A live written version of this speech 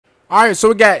All right, so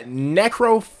we got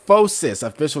Necrophosis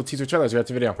official teaser trailer. Let's get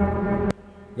to the video.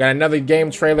 We got another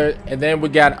game trailer, and then we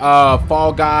got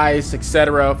Fall Guys,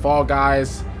 etc. Fall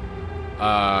Guys,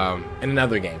 and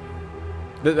another game.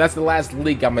 That's the last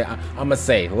leak. I'm gonna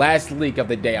say last leak of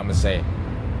the day. I'm gonna say.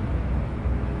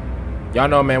 Y'all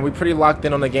know, man, we pretty locked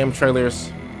in on the game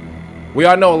trailers. We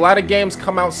all know a lot of games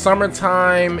come out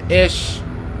summertime-ish,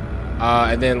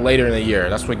 and then later in the year.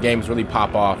 That's when games really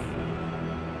pop off.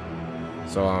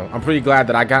 So I'm pretty glad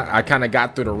that I kind of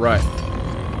got through the rut.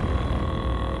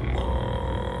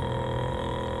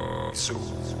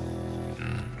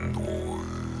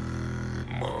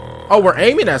 Oh, we're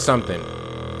aiming at something.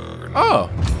 Oh,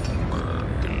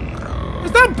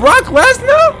 is that Brock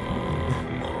Lesnar?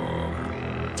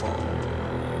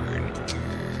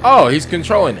 Oh, he's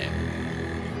controlling it.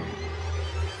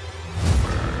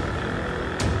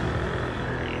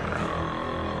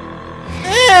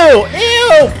 Ew,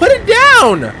 ew, put it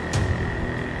down.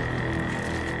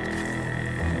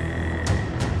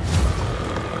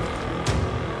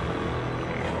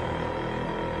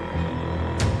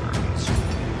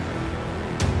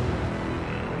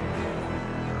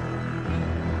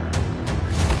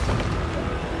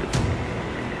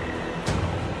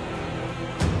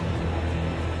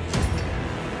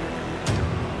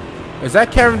 Is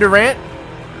that Kevin Durant?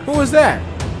 Who is that?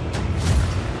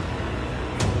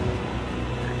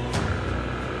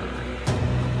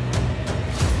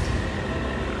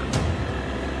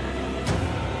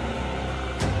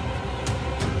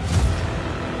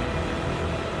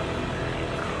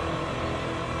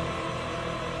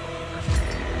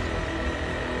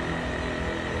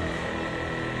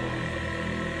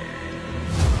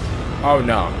 Oh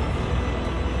no.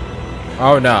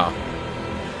 Oh no.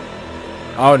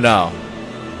 Oh no.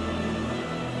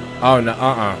 Oh no.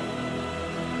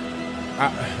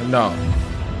 No.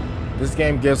 This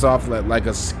game gives off like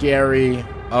a scary.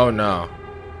 Oh no.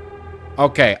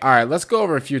 Okay. All right. Let's go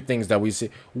over a few things that we see.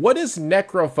 What does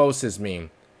Necrophosis mean?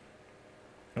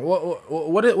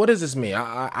 What does this mean?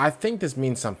 I think this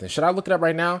means something. Should I look it up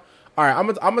right now? All right, I'm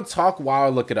gonna talk while I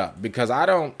look it up, because I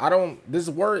don't this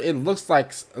word, it looks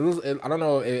like, I don't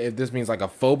know if this means like a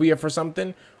phobia for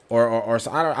something or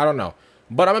I don't know,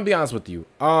 but I'm gonna be honest with you.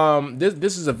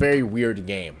 This is a very weird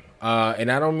game, and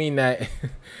I don't mean that,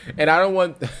 and I don't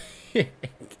want.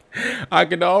 I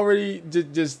can already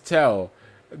just tell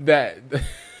that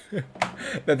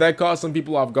that caught some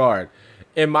people off guard,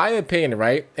 in my opinion,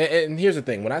 right? And here's the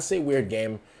thing: when I say weird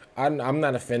game, I'm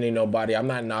not offending nobody. I'm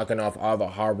not knocking off all the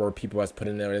hard work people has put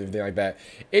in there and everything like that.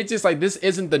 It's just like, this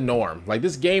isn't the norm. Like,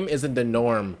 this game isn't the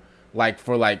norm, like,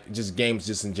 for like just games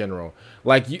just in general.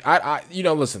 Like, you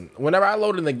know, listen, whenever I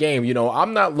load in the game, you know,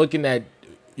 I'm not looking at,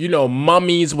 you know,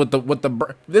 mummies with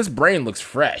the this brain looks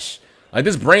fresh. Like,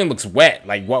 this brain looks wet.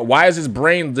 Like, why is this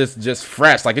brain just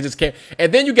fresh? Like, it just can't.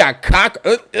 And then you got cock.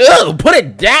 Ugh, put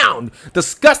it down.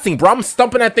 Disgusting, bro. I'm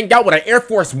stumping that thing out with an Air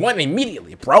Force One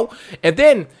immediately, bro. And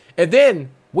then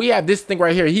we have this thing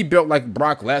right here. He built like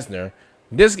Brock Lesnar.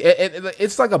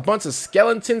 It's like a bunch of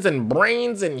skeletons and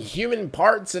brains and human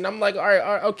parts. And I'm like, all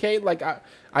right, okay. Like,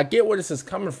 I get where this is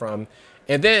coming from.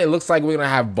 And then it looks like we're gonna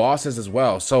have bosses as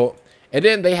well. So, and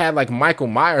then they had like Michael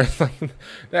Myers. Like,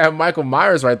 they have Michael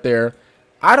Myers right there.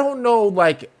 I don't know.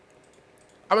 Like,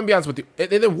 I'm gonna be honest with you. And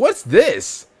then what's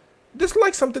this? This is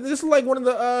like something. This is like one of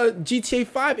the GTA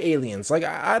 5 aliens. Like,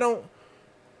 I don't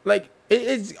like.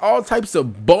 It's all types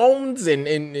of bones and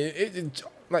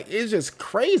like, it's just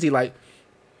crazy. Like,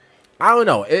 I don't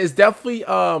know. It's definitely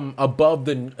above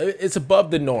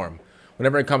the norm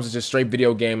whenever it comes to just straight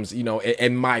video games. You know,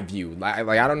 in my view, like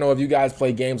I don't know if you guys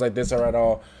play games like this or at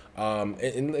all.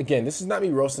 And again, this is not me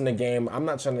roasting the game. I'm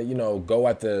not trying to, you know, go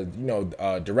at the, you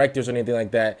know, directors or anything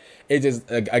like that. It's just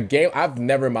a game. I've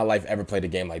never in my life ever played a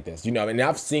game like this. You know, and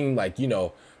I've seen, like, you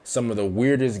know, some of the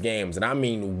weirdest games, and I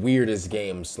mean weirdest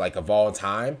games, like, of all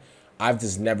time. I've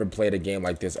just never played a game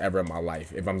like this ever in my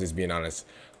life, if I'm just being honest.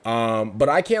 But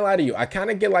I can't lie to you. I kind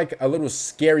of get like a little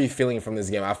scary feeling from this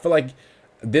game. I feel like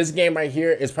this game right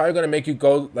here is probably going to make you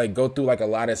go through like a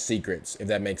lot of secrets, if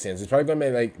that makes sense. It's probably going to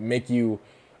like make you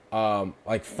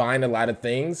like find a lot of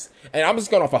things. And I'm just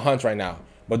going off a hunch right now,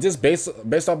 but just based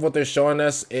off what they're showing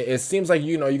us, it seems like,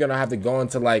 you know, you're gonna have to go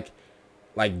into like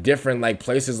different like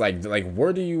places, like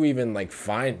where do you even like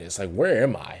find this? Like, where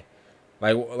am I?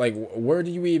 Like where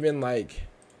do you even like,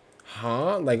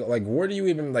 huh? Like where do you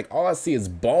even, like, all I see is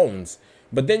bones.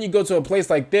 But then you go to a place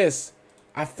like this,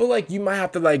 I feel like you might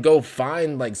have to like go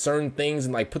find like certain things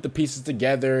and like put the pieces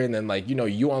together, and then, like, you know,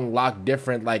 you unlock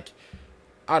different, like,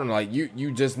 I don't know, like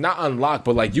you just not unlock,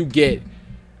 but like you get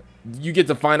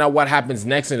to find out what happens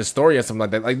next in the story or something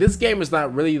like that. Like, this game is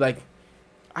not really like,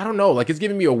 I don't know, like it's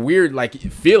giving me a weird like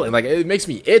feeling, like it makes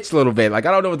me itch a little bit. Like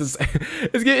I don't know what this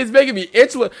it's making me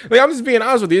itch. Like I'm just being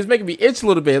honest with you, it's making me itch a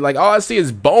little bit. Like all I see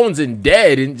is bones and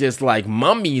dead and just like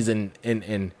mummies and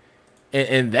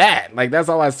that. Like that's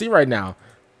all I see right now.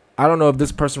 I don't know if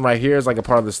this person right here is like a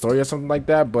part of the story or something like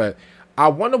that, but I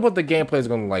wonder what the gameplay is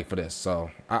going to look like for this.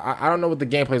 So I don't know what the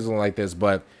gameplay is going to look like this,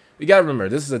 but you got to remember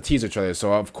this is a teaser trailer.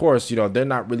 So of course, you know, they're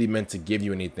not really meant to give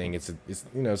you anything. It's you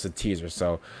know, it's a teaser.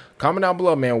 So comment down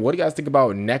below, man. What do you guys think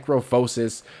about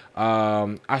Necrophosis?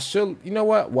 I should, you know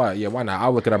what? Yeah, why not?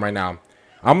 I'll look it up right now.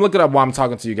 I'm looking up while I'm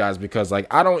talking to you guys because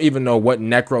like I don't even know what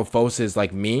Necrophosis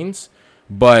like means,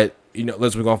 but you know, we're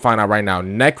going to find out right now.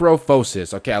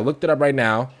 Necrophosis. Okay, I looked it up right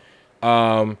now.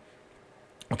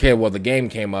 Okay, well the game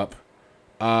came up.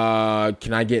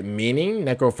 Can I get meaning?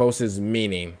 Necrophosis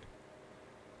meaning.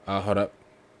 Hold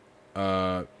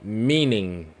up.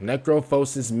 Meaning.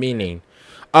 Necrophosis meaning.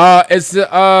 It's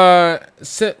how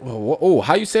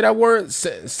you say that word?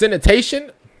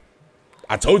 Sanitation?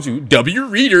 I told you, W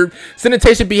reader.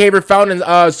 Sanitation behavior found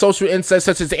in social insects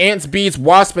such as ants, bees,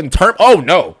 wasps, and termites. Oh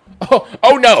no.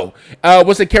 Oh no.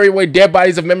 Was to carry away dead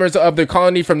bodies of members of the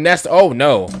colony from nests. Oh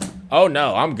no. Oh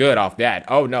no, I'm good off that.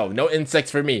 Oh no, no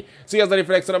insects for me. See you guys later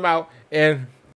for next one. I'm out and